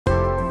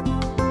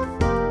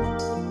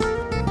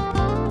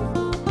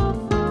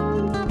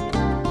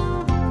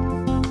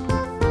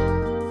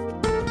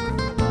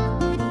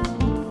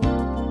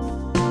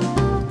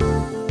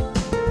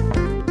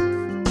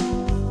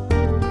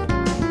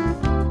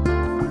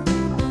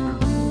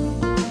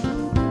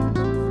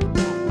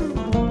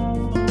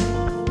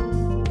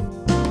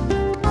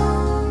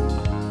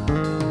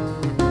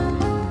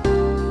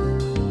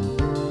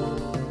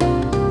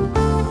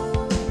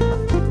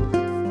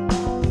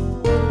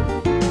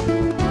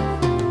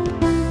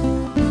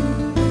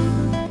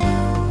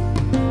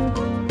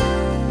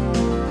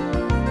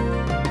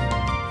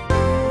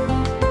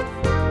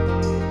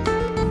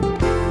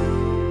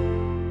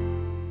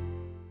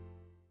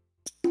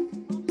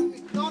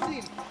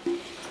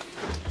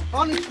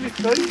Honestly,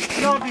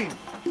 Pete, nodding.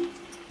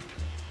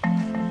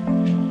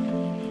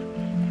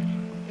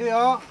 Here you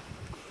are.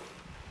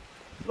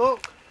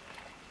 Look.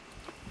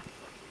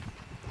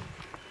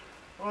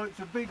 Oh, it's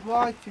a big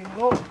whiting,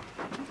 look.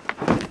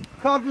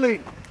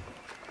 Codling.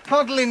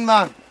 Codling,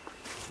 man.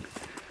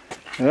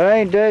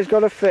 Right, Dave's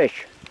got a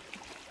fish.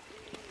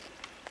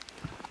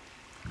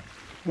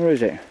 Where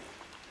is it?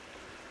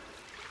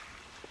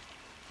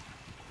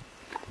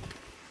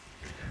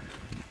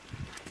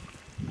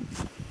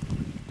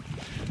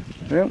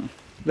 Well,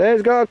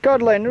 Dave's got a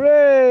codling,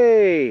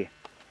 hooray!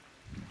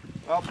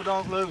 Hope I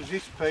don't lose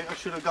this, Pete. I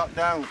should have got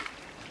down.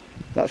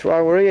 That's why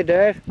we're here,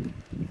 Dave.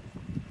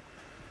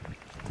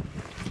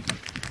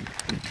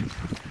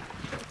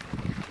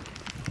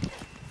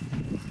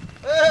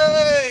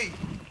 Hey!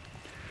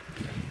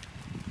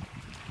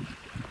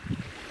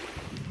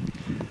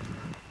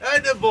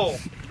 Edible.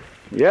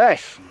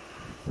 Yes.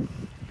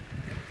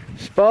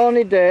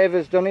 Spawny Dave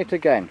has done it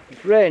again.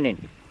 It's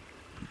raining.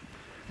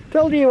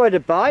 Told you had a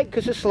bite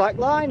because of slack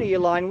line, or your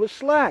line was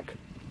slack.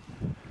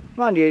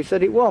 Mind you, he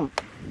said it won't.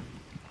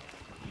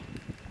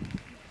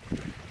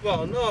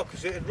 Well, no,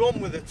 because it had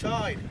run with the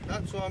tide.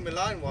 That's why my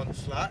line wasn't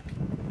slack.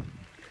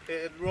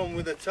 It had run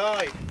with the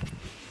tide.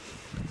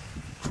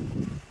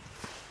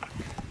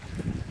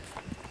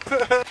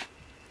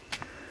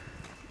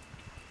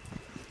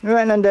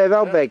 Right then, Dave,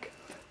 how big?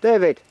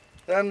 David?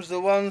 Them's the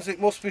ones, it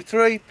must be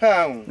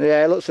 £3.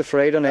 Yeah, it looks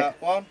afraid, doesn't it? That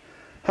one.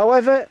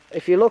 However,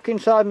 if you look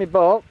inside my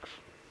box,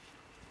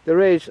 there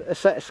is a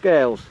set of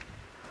scales.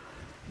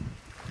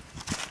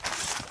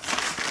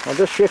 I'll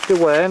just shift the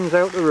worms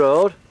out the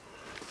road.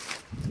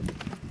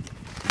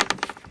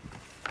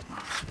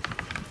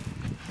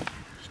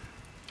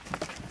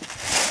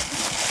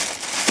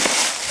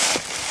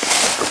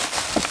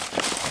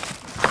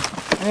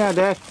 Yeah,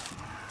 Dave.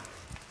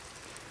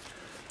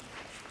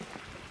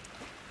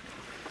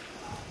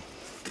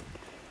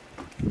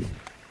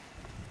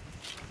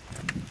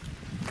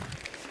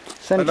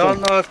 I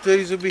don't know if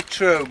these will be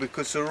true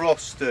because they're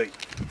rusty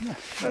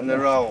and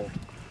they're old.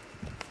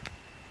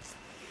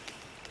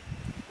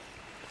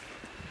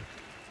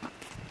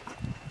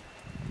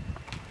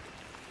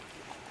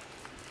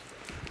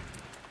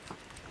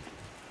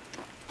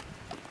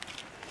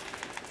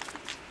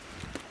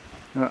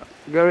 Right,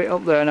 get it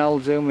up there and I'll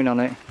zoom in on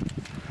it.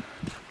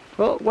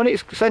 Well, when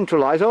it's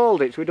centralised,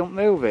 hold it so we don't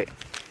move it.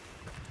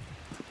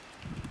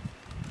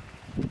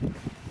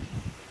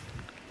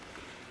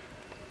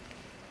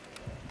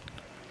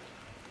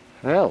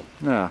 Hell,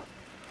 no.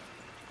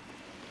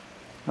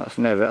 That's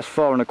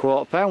 4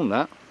 1/4 pound,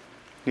 that.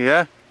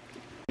 Yeah?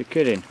 You're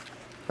kidding.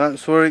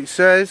 That's where it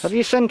says. Have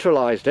you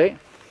centralised it?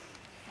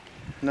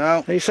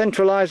 No. Have you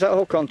centralised that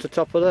hook onto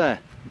top of there?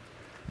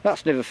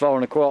 That's never 4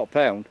 1/4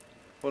 pound.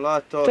 Well, I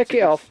thought take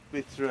it off.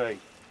 Be 3.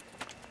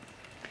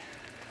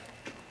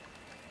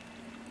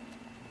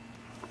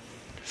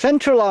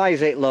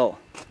 Centralise it, look.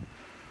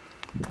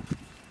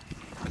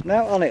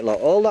 Now on it, look.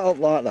 Hold that up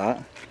like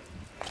that.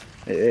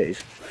 It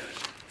is.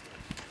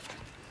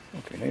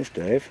 Okay, here's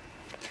Dave.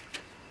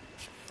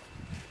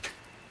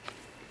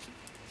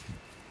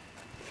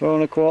 4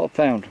 1/4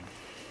 pound.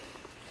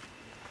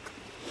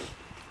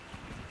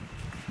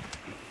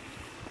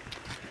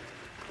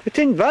 It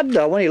ain't bad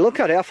though when you look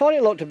at it. I thought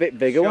it looked a bit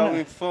bigger.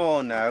 Showing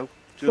 4 now,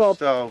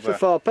 just over.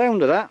 It's a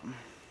 £4 of that.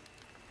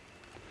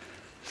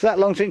 It's that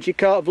long since you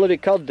caught a bloody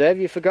cod, Dave,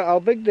 you forgot how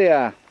big they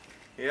are.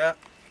 Yeah.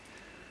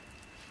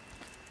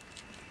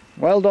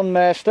 Well done,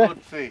 Maester.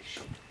 Good fish.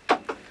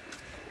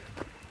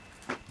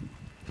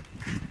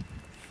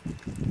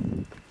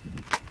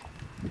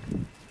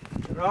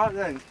 Right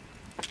then,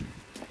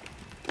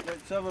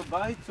 let's have a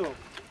bite up.